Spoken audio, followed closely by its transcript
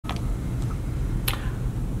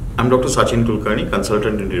I'm Dr. Sachin Kulkarni,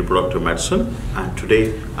 consultant in reproductive medicine, and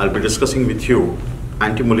today I'll be discussing with you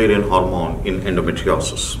anti-Mullerian hormone in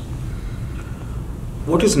endometriosis.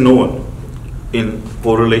 What is known in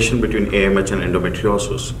correlation between AMH and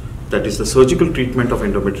endometriosis, that is, the surgical treatment of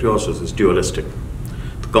endometriosis is dualistic.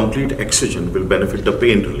 The complete excision will benefit the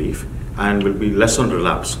pain relief and will be less on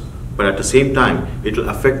relapse, but at the same time it will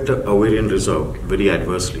affect the ovarian reserve very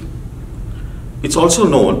adversely. It's also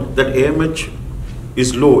known that AMH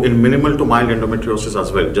is low in minimal to mild endometriosis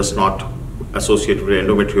as well, just not associated with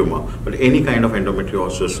endometrioma, but any kind of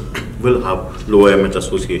endometriosis will have low AMH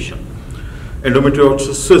association.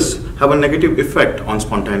 Endometriosis have a negative effect on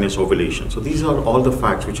spontaneous ovulation. So these are all the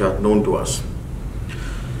facts which are known to us.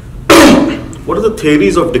 What are the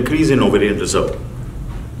theories of decrease in ovarian reserve?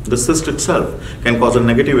 The cyst itself can cause a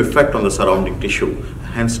negative effect on the surrounding tissue,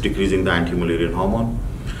 hence decreasing the anti-Mullerian hormone.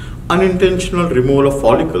 Unintentional removal of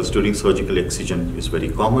follicles during surgical excision is very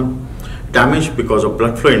common. Damage because of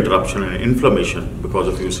blood flow interruption and inflammation because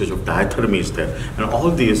of usage of diathermy is there. And all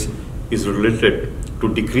these is related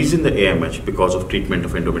to decreasing the AMH because of treatment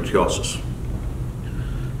of endometriosis.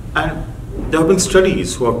 And there have been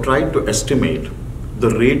studies who have tried to estimate the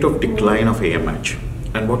rate of decline of AMH.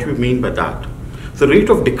 And what we mean by that? The rate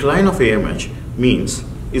of decline of AMH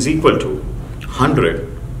is equal to 100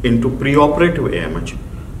 into preoperative AMH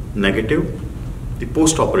negative the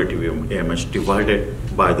post-operative AMH divided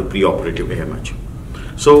by the preoperative AMH.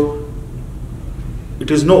 So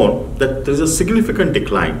it is known that there is a significant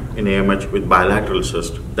decline in AMH with bilateral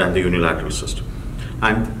cyst than the unilateral cyst.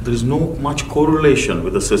 And there is no much correlation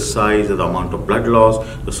with the cyst size, the amount of blood loss,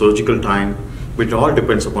 the surgical time, which all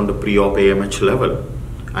depends upon the pre-op AMH level.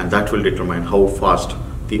 And that will determine how fast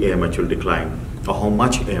the AMH will decline or how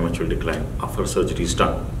much AMH will decline after surgery is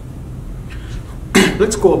done.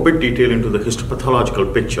 Let's go a bit detail into the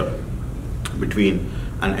histopathological picture between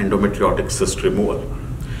an endometriotic cyst removal.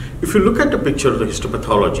 If you look at the picture of the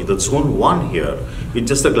histopathology, the zone 1 here is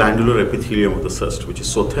just the glandular epithelium of the cyst, which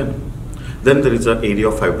is so thin. Then there is an area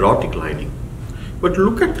of fibrotic lining. But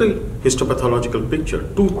look at the histopathological picture.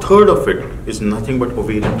 2/3 of it is nothing but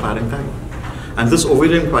ovarian parenchyma. And this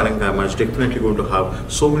ovarian parenchyma is definitely going to have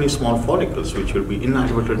so many small follicles which will be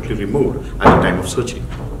inadvertently removed at the time of surgery.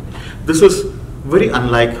 This is very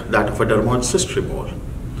unlike that of a dermoid cyst removal.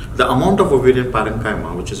 The amount of ovarian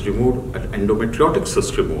parenchyma which is removed at endometriotic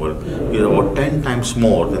cyst removal is about 10 times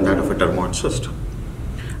more than that of a dermoid cyst.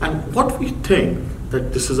 And what we think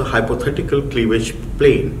that this is a hypothetical cleavage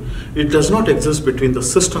plane, it does not exist between the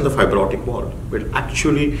cyst and the fibrotic wall, but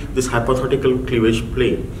actually this hypothetical cleavage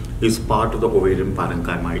plane is part of the ovarian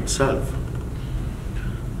parenchyma itself.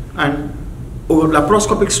 And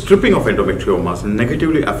laparoscopic stripping of endometriomas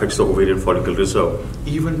negatively affects the ovarian follicle reserve,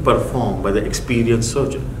 even performed by the experienced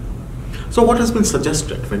surgeon. So what has been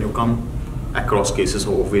suggested when you come across cases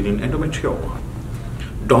of ovarian endometrioma?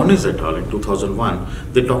 Donis et al. In 2001,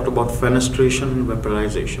 they talked about fenestration and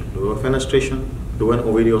vaporization. Do a fenestration, do an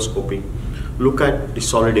ovarioscopy, look at the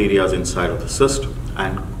solid areas inside of the cyst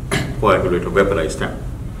and coagulate or vaporize them.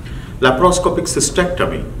 Laparoscopic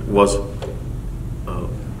cystectomy was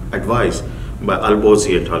advised by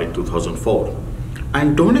Albozi et al. In 2004.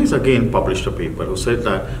 And Donis again published a paper who said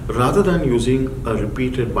that rather than using a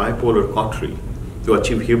repeated bipolar cautery to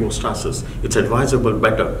achieve hemostasis, it's advisable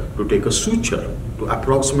better to take a suture to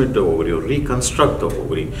approximate the ovary or reconstruct the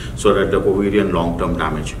ovary so that the ovarian long-term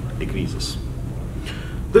damage decreases.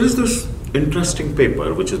 There is this interesting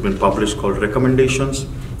paper which has been published called Recommendations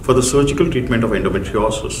for the Surgical Treatment of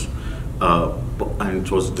Endometriosis, and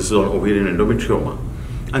this is on ovarian endometrioma.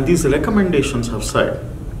 And these recommendations have said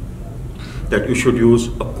that you should use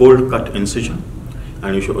a cold cut incision,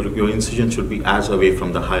 and your incision should be as away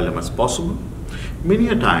from the hilum as possible. Many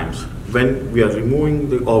a times when we are removing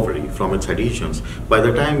the ovary from its adhesions, by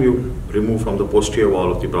the time you remove from the posterior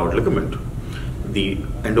wall of the broad ligament, the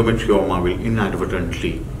endometrioma will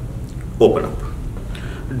inadvertently open up.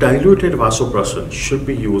 Diluted vasopressin should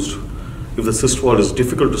be used if the cyst wall is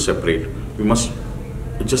difficult to separate. We must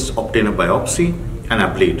just obtain a biopsy and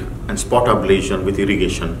ablate, and spot ablation with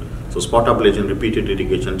irrigation. So spot ablation, repeated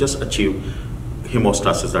irrigation, just achieve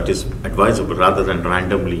hemostasis that is advisable rather than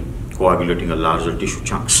randomly coagulating a larger tissue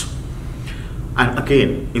chunks. And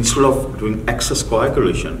again, instead of doing excess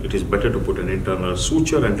coagulation, it is better to put an internal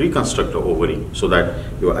suture and reconstruct the ovary so that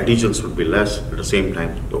your adhesions will be less, at the same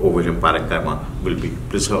time the ovarian parenchyma will be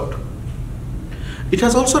preserved. It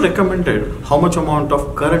has also recommended how much amount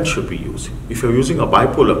of current should be used. If you're using a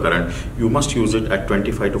bipolar current, you must use it at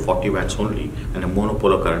 25 to 40 watts only, and a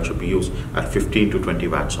monopolar current should be used at 15 to 20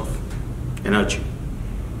 watts of energy.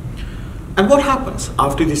 And what happens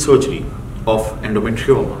after the surgery? of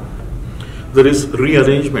endometrioma, there is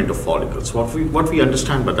rearrangement of follicles. What we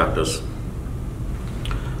understand by that is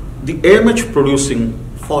the AMH producing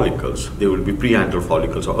follicles, they will be preantral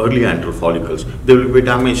follicles or early antral follicles, they will be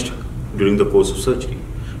damaged during the course of surgery.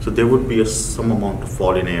 So there would be some amount of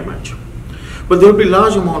fall in AMH. But there will be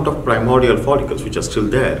large amount of primordial follicles which are still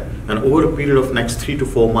there, and over a period of next 3 to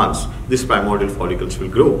 4 months, these primordial follicles will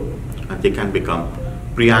grow and they can become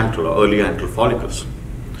preantral or early antral follicles,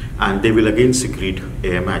 and they will again secrete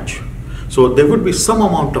AMH. So there would be some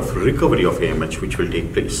amount of recovery of AMH which will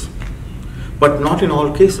take place, but not in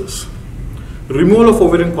all cases. Removal of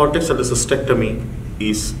ovarian cortex at a cystectomy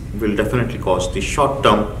will definitely cause the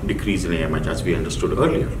short-term decrease in AMH as we understood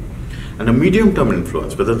earlier. And a medium-term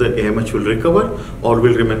influence, whether the AMH will recover or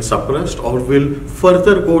will remain suppressed or will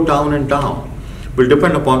further go down and down, will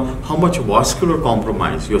depend upon how much vascular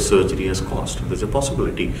compromise your surgery has caused. There's a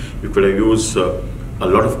possibility you could have used a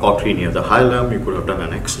lot of cautery near the hilum, you could have done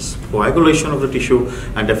an excess coagulation of the tissue,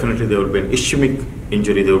 and definitely there will be an ischemic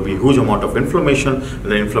injury, there will be a huge amount of inflammation,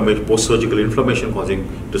 and then post-surgical inflammation causing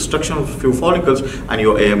destruction of a few follicles, and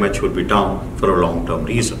your AMH will be down for a long-term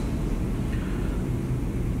reason.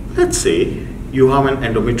 Let's say you have an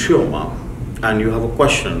endometrioma and you have a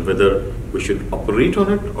question whether we should operate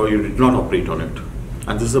on it or you did not operate on it.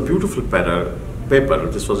 And this is a beautiful paper.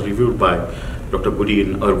 This was reviewed by Dr. Goody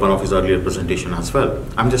in one of his earlier presentation as well.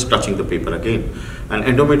 I'm just touching the paper again. An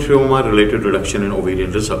endometrioma related reduction in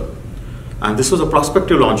ovarian reserve. And this was a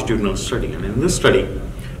prospective longitudinal study. And in this study,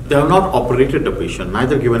 they have not operated the patient,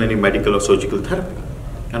 neither given any medical or surgical therapy.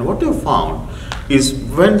 And what they have found is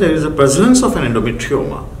when there is a presence of an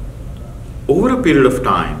endometrioma, over a period of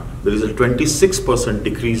time, there is a 26%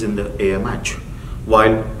 decrease in the AMH,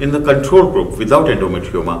 while in the control group without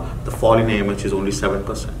endometrioma, the fall in AMH is only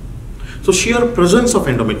 7%. So sheer presence of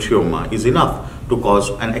endometrioma is enough to cause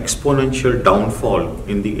an exponential downfall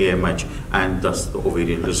in the AMH and thus the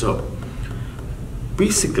ovarian reserve.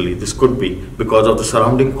 Basically, this could be because of the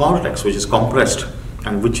surrounding cortex, which is compressed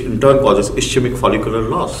and which in turn causes ischemic follicular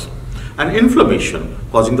loss, and inflammation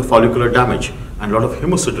causing the follicular damage, and a lot of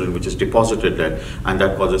hemosiderin which is deposited there, and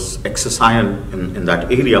that causes excess iron in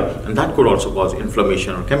that area, and that could also cause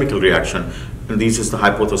inflammation or chemical reaction. And this is the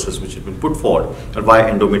hypothesis which has been put forward, and why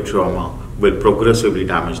endometrioma will progressively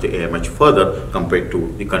damage the AMH further compared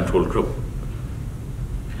to the control group.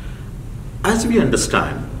 As we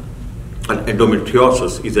understand, an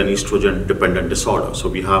endometriosis is an estrogen-dependent disorder. So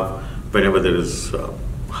we have, whenever there is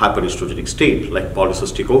hyperestrogenic state, like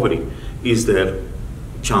polycystic ovary, is there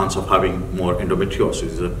chance of having more endometriosis?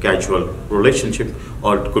 Is a casual relationship,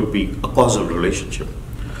 or it could be a causal relationship.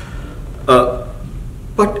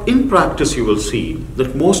 But in practice, you will see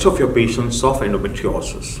that most of your patients of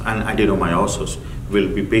endometriosis and adenomyosis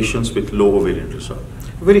will be patients with low ovarian reserve.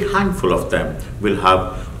 A very handful of them will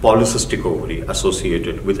have polycystic ovary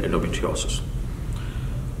associated with endometriosis.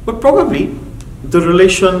 But probably the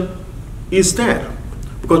relation is there,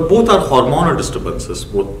 because both are hormonal disturbances,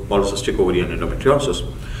 both polycystic ovary and endometriosis.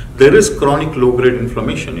 There is chronic low-grade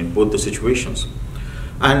inflammation in both the situations.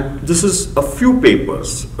 And this is a few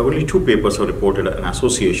papers, only 2 papers are reported an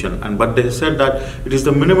association, but they said that it is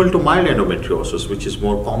the minimal to mild endometriosis which is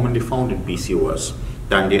more commonly found in PCOS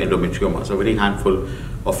than the endometrioma. So a very handful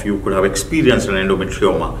of you could have experienced an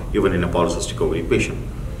endometrioma even in a polycystic ovary patient.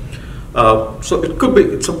 So it could be,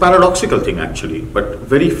 it's a paradoxical thing actually, but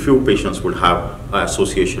very few patients would have an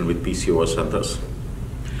association with PCOS and this.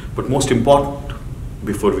 But most important,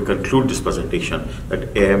 before we conclude this presentation,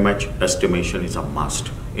 that AMH estimation is a must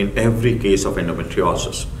in every case of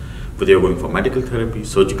endometriosis, whether you're going for medical therapy,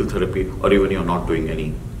 surgical therapy, or even you're not doing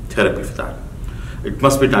any therapy for that. It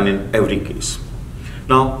must be done in every case.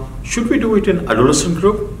 Now, should we do it in adolescent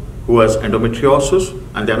group who has endometriosis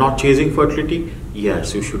and they're not chasing fertility?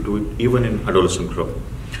 Yes, you should do it even in adolescent group.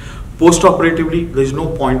 Post-operatively, there is no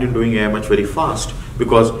point in doing AMH very fast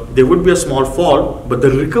because there would be a small fall, but the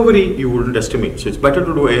recovery you wouldn't estimate. So it's better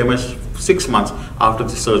to do AMH 6 months after the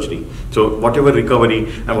surgery. So whatever recovery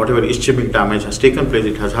and whatever ischemic damage has taken place,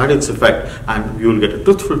 it has had its effect, and you will get a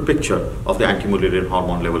truthful picture of the anti-mullerian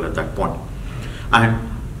hormone level at that point. And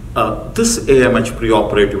this AMH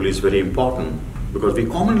preoperatively is very important because we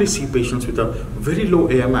commonly see patients with a very low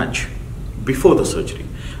AMH before the surgery.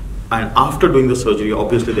 And after doing the surgery,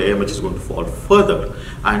 obviously the AMH is going to fall further,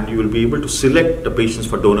 and you will be able to select the patients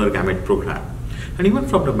for donor gamete program. And even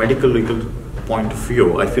from the medical legal point of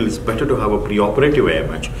view, I feel it's better to have a preoperative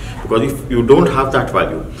AMH, because if you don't have that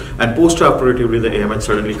value and post-operatively the AMH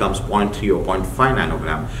suddenly comes 0.3 or 0.5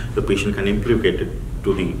 nanogram, the patient can implicate it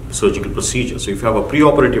to the surgical procedure. So if you have a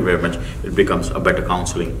preoperative AMH, it becomes a better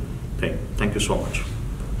counseling thing. Thank you so much.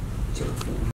 Chapter.